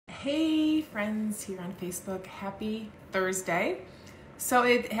Hey friends here on Facebook, happy Thursday. So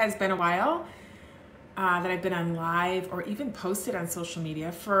it has been a while that I've been on live or even posted on social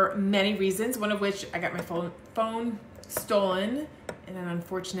media for many reasons, one of which I got my phone stolen in an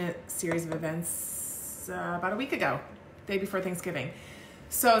unfortunate series of events about a week ago, day before Thanksgiving.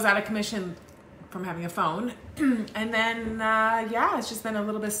 So I was out of commission from having a phone. And then, it's just been a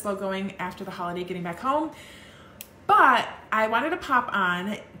little bit slow going after the holiday, getting back home. But I wanted to pop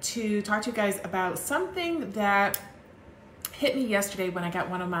on to talk to you guys about something that hit me yesterday when I got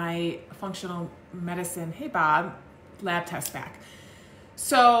one of my functional medicine, hey Bob, lab tests back.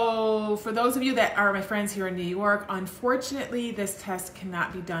 So for those of you that are my friends here in New York, unfortunately, this test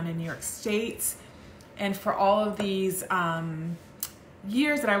cannot be done in New York State. And for all of these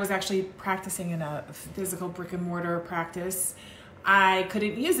years that I was actually practicing in a physical brick and mortar practice, I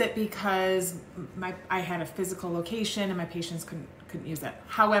couldn't use it because I had a physical location and my patients couldn't use it.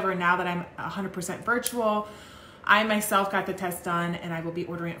 However, now that I'm 100% virtual, I myself got the test done and I will be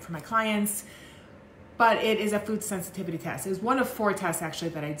ordering it for my clients. But it is a food sensitivity test. It was one of 4 tests actually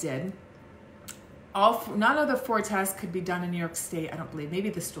that I did. None of the 4 tests could be done in New York State, I don't believe.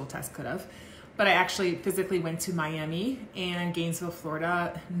 Maybe the stool test could have. But I actually physically went to Miami and Gainesville,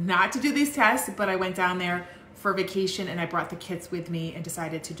 Florida, not to do these tests, but I went down there for vacation and I brought the kits with me and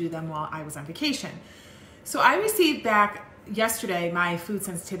decided to do them while I was on vacation. So I received back yesterday my food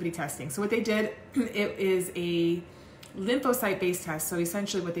sensitivity testing. So what they did, it is a lymphocyte-based test. So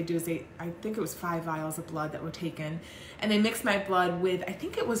essentially what they do is I think it was 5 vials of blood that were taken, and they mixed my blood with, I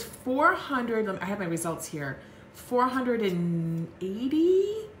think it was 400, I have my results here,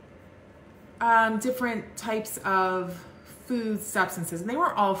 480 different types of food substances. And they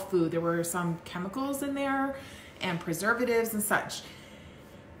weren't all food. There were some chemicals in there and preservatives and such.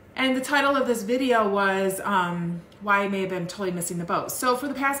 And the title of this video was why I may have been totally missing the boat. So for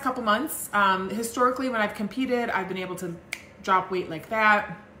the past couple months, historically when I've competed, I've been able to drop weight like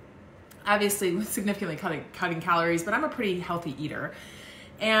that. Obviously with significantly cutting calories, but I'm a pretty healthy eater.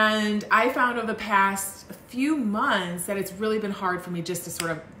 And I found over the past few months that it's really been hard for me just to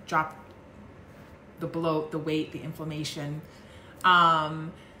sort of drop the bloat, the weight, the inflammation.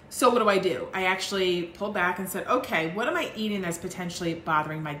 So what do? I actually pulled back and said, okay, what am I eating that's potentially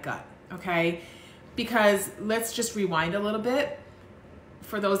bothering my gut? Okay, because let's just rewind a little bit.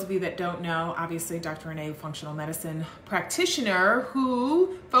 For those of you that don't know, obviously Dr. Renee, functional medicine practitioner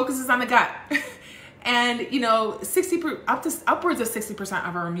who focuses on the gut. And you know, upwards of 60%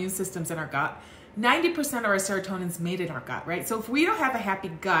 of our immune system's in our gut. 90% of our serotonin's made in our gut, right? So if we don't have a happy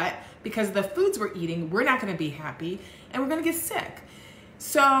gut because of the foods we're eating, we're not gonna be happy and we're gonna get sick.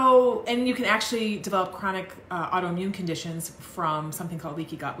 So, and you can actually develop chronic autoimmune conditions from something called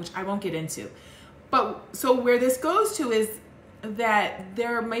leaky gut, which I won't get into. But so where this goes to is that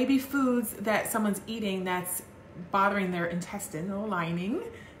there may be foods that someone's eating that's bothering their intestinal lining,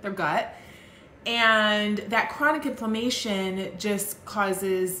 their gut, and that chronic inflammation just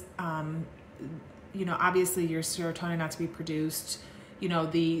causes obviously your serotonin not to be produced. You know,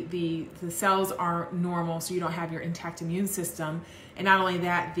 the cells aren't normal, so you don't have your intact immune system. And not only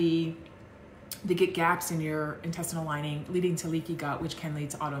that, they get gaps in your intestinal lining, leading to leaky gut, which can lead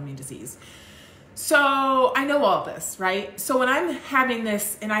to autoimmune disease. So I know all this, right? So when I'm having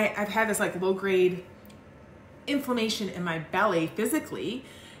this, and I've had this like low-grade inflammation in my belly physically,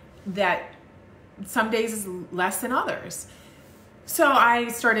 that some days is less than others. So I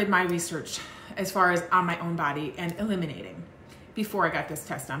started my research as far as on my own body and eliminating before I got this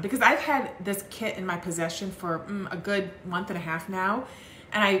test done, because I've had this kit in my possession for a good month and a half now,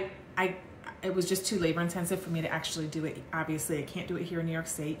 and it was just too labor intensive for me to actually do it. Obviously, I can't do it here in New York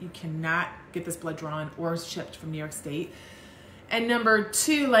State. You cannot get this blood drawn or shipped from New York State. And number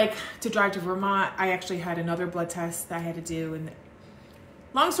 2, like to drive to Vermont, I actually had another blood test that I had to do, and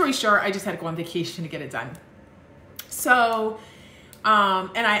long story short, I just had to go on vacation to get it done. So,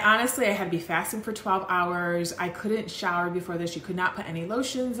 and I had to be fasting for 12 hours. I couldn't shower before this. You could not put any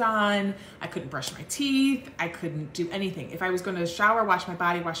lotions on. I couldn't brush my teeth. I couldn't do anything. If I was going to shower, wash my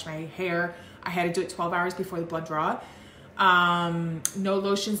body, wash my hair, I had to do it 12 hours before the blood draw. No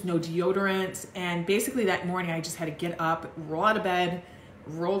lotions, no deodorant. And basically that morning I just had to get up, roll out of bed,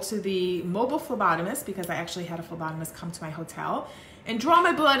 roll to the mobile phlebotomist, because I actually had a phlebotomist come to my hotel, and draw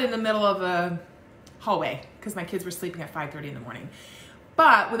my blood in the middle of a hallway because my kids were sleeping at 5:30 in the morning.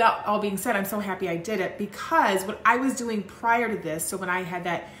 But without all being said, I'm so happy I did it, because what I was doing prior to this, so when I had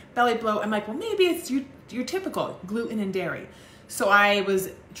that belly bloat, I'm like, well, maybe it's your typical gluten and dairy. So I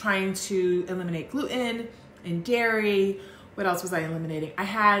was trying to eliminate gluten and dairy. What else was I eliminating?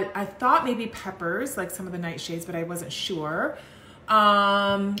 I thought maybe peppers, like some of the nightshades, but I wasn't sure.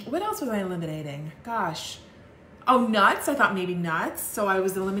 What else was I eliminating? Gosh. Oh, nuts. I thought maybe nuts. So I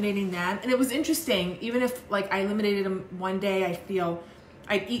was eliminating them. And it was interesting. Even if like I eliminated them one day, I'd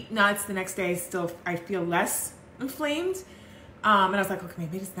eat nuts. The next day, I feel less inflamed. And I was like, okay,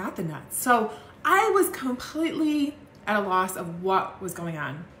 maybe it's not the nuts. So I was completely at a loss of what was going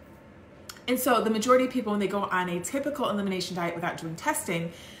on. And so the majority of people, when they go on a typical elimination diet without doing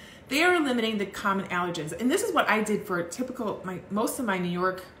testing, they are eliminating the common allergens. And this is what I did for most of my New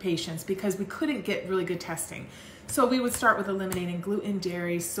York patients, because we couldn't get really good testing. So we would start with eliminating gluten,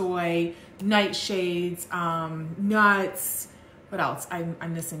 dairy, soy, nightshades, nuts. What else?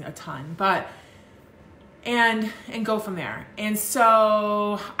 I'm missing a ton, and go from there. And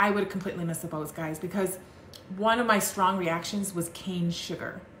so I would completely miss the boat, guys, because one of my strong reactions was cane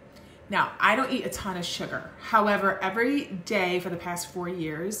sugar. Now, I don't eat a ton of sugar. However, every day for the past 4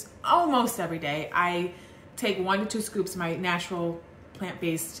 years, almost every day, I take 1 to 2 scoops of my natural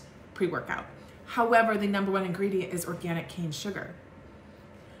plant-based pre-workout. However, the number 1 ingredient is organic cane sugar.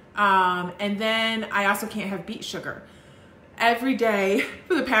 And then I also can't have beet sugar. Every day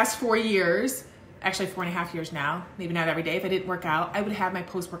for the past 4 years, actually 4.5 years now, maybe not every day, if I didn't work out, I would have my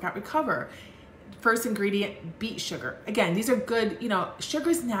post-workout recover. First ingredient, beet sugar. Again, these are good,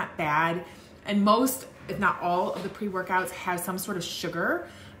 sugar's not bad. And most, if not all, of the pre-workouts have some sort of sugar.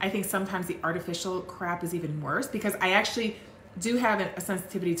 I think sometimes the artificial crap is even worse, because I actually do have a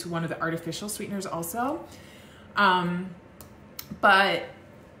sensitivity to one of the artificial sweeteners also. But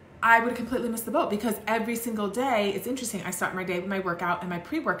I would completely miss the boat, because every single day, it's interesting, I start my day with my workout and my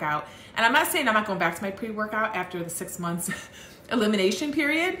pre-workout. And I'm not saying I'm not going back to my pre-workout after the 6 months elimination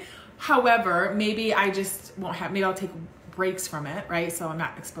period. However, maybe I just won't have, maybe I'll take breaks from it, right? So I'm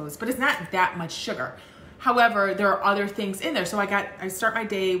not exposed, but it's not that much sugar. However, there are other things in there. So I start my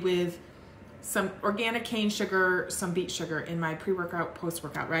day with some organic cane sugar, some beet sugar in my pre-workout,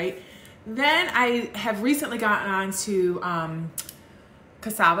 post-workout, right? Then I have recently gotten on to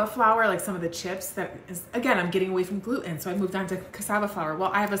cassava flour, like some of the chips that is, again, I'm getting away from gluten. So I moved on to cassava flour.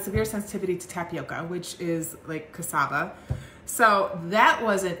 Well, I have a severe sensitivity to tapioca, which is like cassava. So that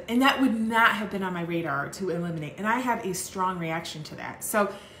wasn't, and that would not have been on my radar to eliminate. And I have a strong reaction to that.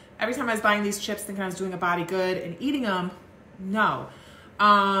 So every time I was buying these chips thinking I was doing a body good and eating them, no.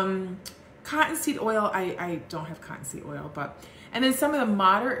 Cottonseed oil, I don't have cottonseed oil, and then some of the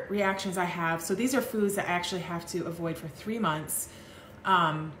moderate reactions I have. So these are foods that I actually have to avoid for 3 months,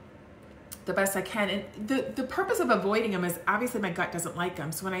 the best I can. And the purpose of avoiding them is obviously my gut doesn't like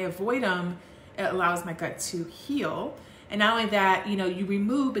them. So when I avoid them, it allows my gut to heal. And not only that, you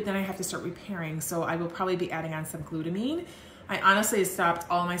remove, but then I have to start repairing. So I will probably be adding on some glutamine. I honestly stopped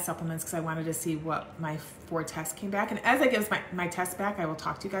all my supplements because I wanted to see what my 4 tests came back. And as I give my tests back, I will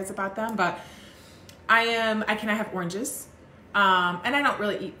talk to you guys about them. But I cannot have oranges. And I don't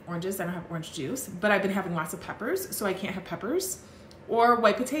really eat oranges. I don't have orange juice. But I've been having lots of peppers, so I can't have peppers. Or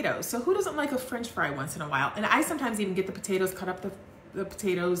white potatoes. So who doesn't like a French fry once in a while? And I sometimes even get the potatoes, cut up the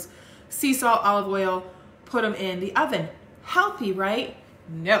potatoes, sea salt, olive oil, put them in the oven. Healthy, right?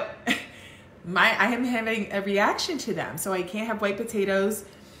 No. I am having a reaction to them. So I can't have white potatoes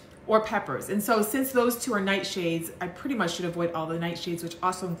or peppers. And so since those 2 are nightshades, I pretty much should avoid all the nightshades, which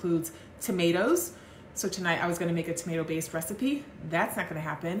also includes tomatoes. So tonight I was going to make a tomato-based recipe. That's not going to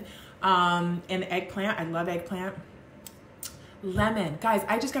happen. And eggplant. I love eggplant. Lemon. Guys,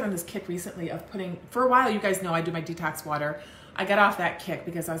 I just got on this kick recently of for a while, you guys know I do my detox water. I got off that kick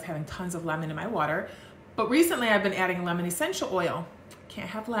because I was having tons of lemon in my water. But recently I've been adding lemon essential oil. Can't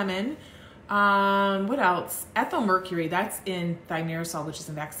have lemon. What else? Ethyl mercury, that's in thimerosal, which is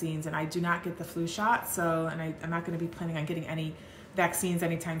in vaccines, and I do not get the flu shot, and I'm not going to be planning on getting any vaccines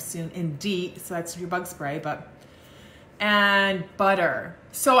anytime soon in DEET, so that's your bug spray, and butter.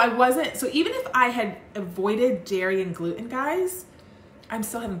 So even if I had avoided dairy and gluten, guys, I'm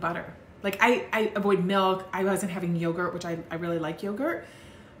still having butter. Like I avoid milk. I wasn't having yogurt, which I really like yogurt.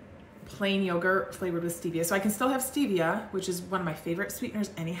 Plain yogurt flavored with stevia. So I can still have stevia, which is one of my favorite sweeteners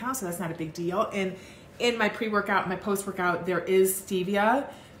anyhow, so that's not a big deal. And in my pre-workout, my post-workout, there is stevia.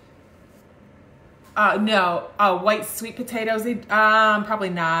 No, white sweet potatoes, probably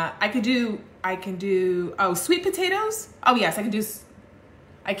not. I can do, sweet potatoes? Oh yes, I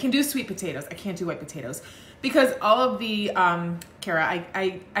can do sweet potatoes. I can't do white potatoes. Because all of the, Kara,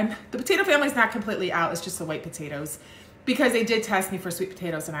 the potato family's not completely out, it's just the white potatoes. Because they did test me for sweet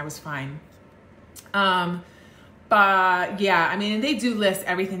potatoes and I was fine. But yeah, I mean, they do list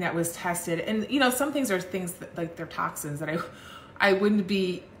everything that was tested. And some things are things that, like, they're toxins that I wouldn't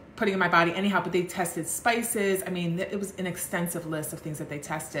be putting in my body anyhow, but they tested spices. I mean, it was an extensive list of things that they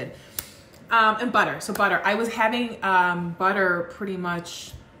tested. And butter. So butter. I was having butter pretty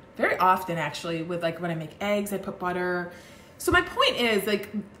much very often, actually, with like when I make eggs, I put butter. So my point is, like,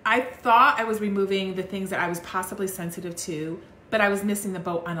 I thought I was removing the things that I was possibly sensitive to, but I was missing the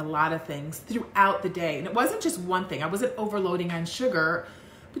boat on a lot of things throughout the day. And it wasn't just one thing. I wasn't overloading on sugar,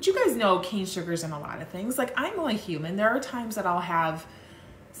 but you guys know cane sugar's in a lot of things. Like, I'm only human. There are times that I'll have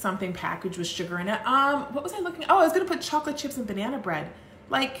something packaged with sugar in it. What was I looking at? Oh, I was gonna put chocolate chips and banana bread.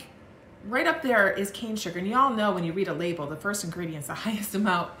 Like, right up there is cane sugar. And you all know when you read a label, the first ingredient's the highest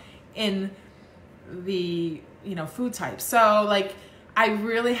amount in the, you know, food type. So like, I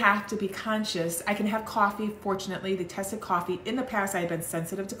really have to be conscious. I can have coffee. Fortunately, they tested coffee. In the past, I had been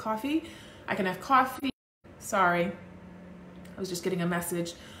sensitive to coffee. I can have coffee. Sorry, I was just getting a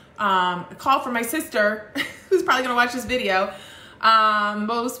message. A call from my sister, who's probably gonna watch this video.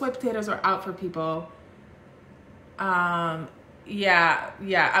 Most white potatoes are out for people.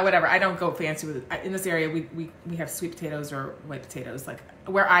 Yeah, whatever. I don't go fancy with it. In this area, we have sweet potatoes or white potatoes. Like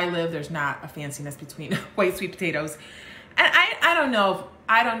where I live, there's not a fanciness between white sweet potatoes. And I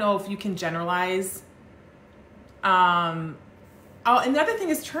don't know if you can generalize. Oh, another thing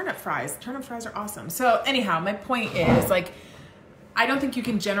is turnip fries. Turnip fries are awesome. So anyhow, my point is, like, I don't think you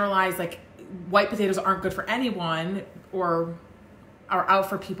can generalize like white potatoes aren't good for anyone or are out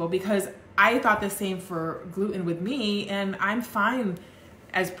for people, because I thought the same for gluten with me, and I'm fine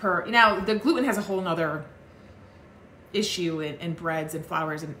as per. Now, the gluten has a whole nother issue in breads and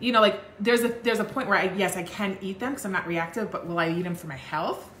flours, and you know, like there's a point where yes, I can eat them because I'm not reactive, but will I eat them for my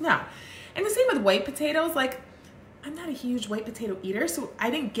health? No. And the same with white potatoes. Like, I'm not a huge white potato eater, so I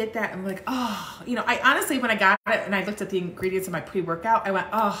didn't get that. I'm like, oh, you know, I honestly, when I got it and I looked at the ingredients of my pre-workout, I went,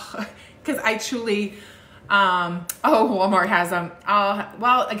 oh, because I truly, Walmart has them.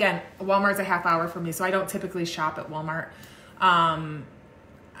 Well, again, Walmart's a half hour from me, so I don't typically shop at Walmart.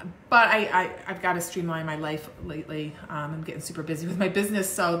 But I've got to streamline my life lately. I'm getting super busy with my business,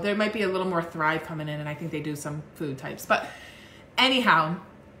 so there might be a little more Thrive coming in, and I think they do some food types. But anyhow,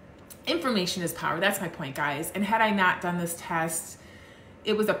 information is power. That's my point, guys. And had I not done this test,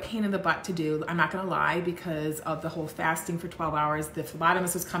 it was a pain in the butt to do. I'm not going to lie, because of the whole fasting for 12 hours. The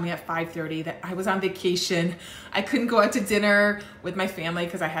phlebotomist was coming at 5:30. That I was on vacation. I couldn't go out to dinner with my family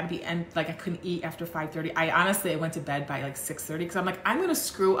because I had to be, I couldn't eat after 5:30. I went to bed by like 6:30 because I'm like, I'm going to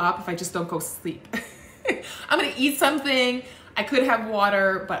screw up if I just don't go sleep. I'm going to eat something. I could have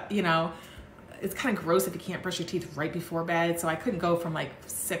water, but you know, it's kind of gross if you can't brush your teeth right before bed. So I couldn't go from like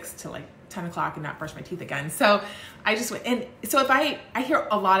 6 to like 10 o'clock and not brush my teeth again. So I just went. And so if I hear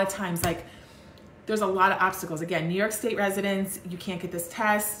a lot of times, like, there's a lot of obstacles. Again, New York State residents, you can't get this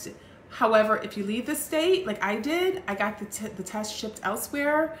test. However, if you leave the state, like I did, I got the test shipped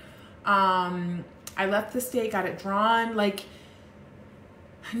elsewhere. I left the state, got it drawn. Like,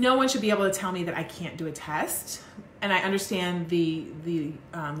 no one should be able to tell me that I can't do a test. And I understand the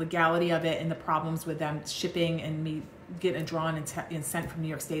legality of it and the problems with them shipping and me getting it drawn and sent from New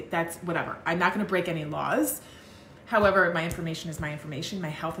York State. That's whatever. I'm not going to break any laws. However, my information is my information. My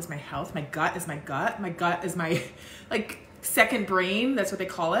health is my health. My gut is my gut. My gut is my like second brain. That's what they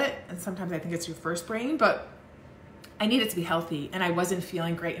call it. And sometimes I think it's your first brain, but I need it to be healthy. And I wasn't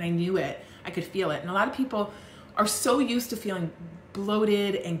feeling great, and I knew it. I could feel it. And a lot of people are so used to feeling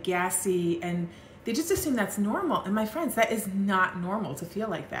bloated and gassy, and they just assume that's normal. And my friends, that is not normal to feel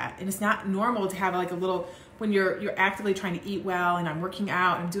like that. And it's not normal to have like a little, when you're actively trying to eat well, and I'm working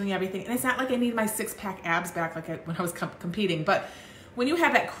out and I'm doing everything. And it's not like I need my 6-pack abs back like when I was competing. But when you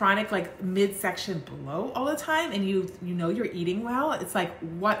have that chronic like midsection bloat all the time, and you know you're eating well, it's like,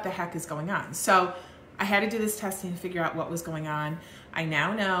 what the heck is going on? So I had to do this testing and figure out what was going on. I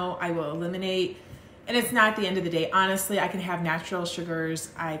now know. I will eliminate. And it's not the end of the day. Honestly, I can have natural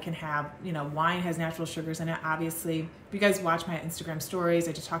sugars. I can have, you know, wine has natural sugars in it, obviously. If you guys watch my Instagram stories,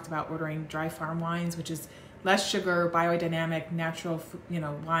 I just talked about ordering dry farm wines, which is less sugar, biodynamic, natural, you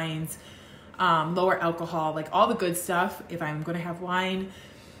know, wines, lower alcohol, like all the good stuff if I'm going to have wine.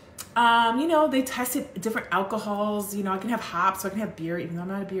 You know, they tested different alcohols. You know, I can have hops, so I can have beer, even though I'm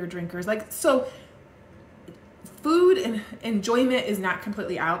not a beer drinker. Like, so food and enjoyment is not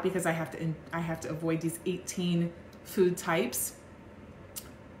completely out, because I have to avoid these 18 food types.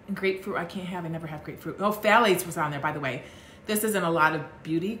 And grapefruit I can't have. I never have grapefruit. Oh, phthalates was on there, by the way. This isn't a lot of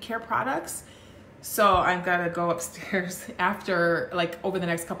beauty care products, so I've got to go upstairs after, like, over the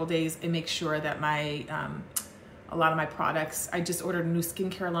next couple days and make sure that my a lot of my products. I just ordered a new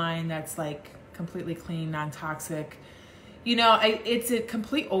skincare line that's like completely clean, non-toxic. You know, it's a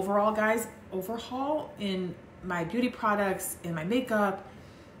complete overall, guys, overhaul in my beauty products, in my makeup,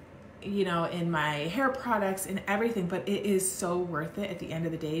 you know, in my hair products and everything, but it is so worth it at the end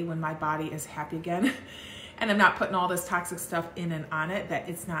of the day when my body is happy again and I'm not putting all this toxic stuff in and on it that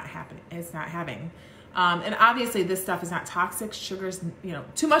it's not happening, it's not having. And obviously this stuff is not toxic. Sugars, you know,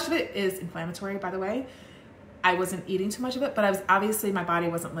 too much of it is inflammatory, by the way. I wasn't eating too much of it, but I was obviously, my body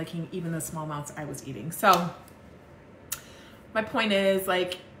wasn't liking even the small amounts I was eating. So my point is,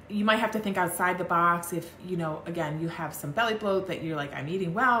 like, you might have to think outside the box if, you know, again, you have some belly bloat that you're like, I'm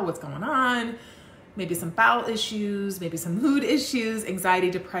eating well, what's going on? Maybe some bowel issues, maybe some mood issues, anxiety,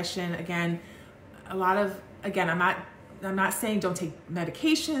 depression. Again, a lot of, again, I'm not saying don't take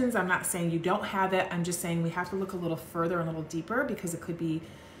medications. I'm not saying you don't have it. I'm just saying we have to look a little further and a little deeper because it could be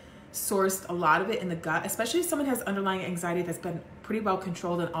sourced, a lot of it in the gut, especially if someone has underlying anxiety that's been pretty well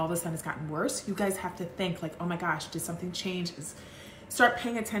controlled and all of a sudden it's gotten worse. You guys have to think like, oh my gosh, did something change? Start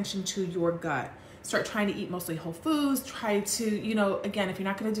paying attention to your gut. Start trying to eat mostly whole foods. Try to, you know, again, if you're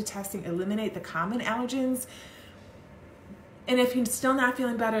not going to do testing, eliminate the common allergens. And if you're still not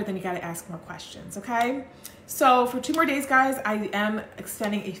feeling better, then you got to ask more questions, okay? So for 2 more days, guys, I am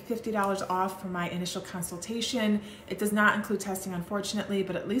extending a $50 off for my initial consultation. It does not include testing, unfortunately,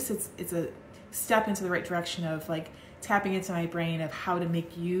 but at least it's a step into the right direction of like tapping into my brain of how to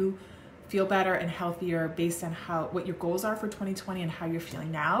make you feel better and healthier based on what your goals are for 2020 and how you're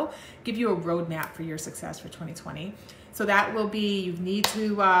feeling now. Give you a roadmap for your success for 2020. So that will be, you need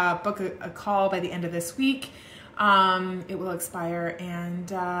to book a call by the end of this week. It will expire.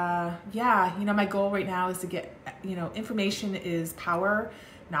 And yeah, you know, my goal right now is to get, you know, information is power,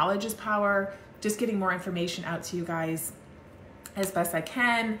 knowledge is power, just getting more information out to you guys as best I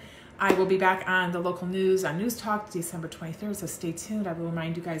can. I will be back on the local news on News Talk December 23rd, so stay tuned. I will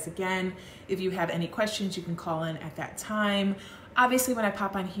remind you guys again, if you have any questions, you can call in at that time. Obviously, when I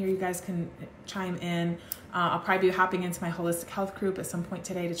pop on here, you guys can chime in. I'll probably be hopping into my holistic health group at some point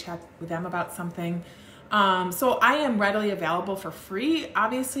today to chat with them about something. So I am readily available for free,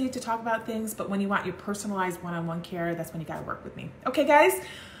 obviously, to talk about things, but when you want your personalized one-on-one care, that's when you gotta work with me. Okay, guys?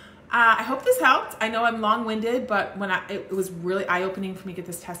 I hope this helped. I know I'm long-winded, but it was really eye-opening for me to get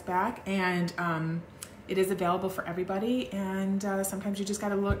this test back, and it is available for everybody, and sometimes you just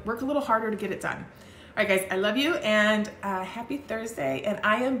gotta work a little harder to get it done. All right, guys, I love you, and happy Thursday, and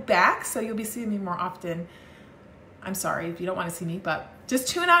I am back, so you'll be seeing me more often. I'm sorry if you don't want to see me, but just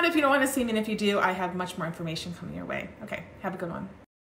tune out if you don't want to see me, and if you do, I have much more information coming your way. Okay, have a good one.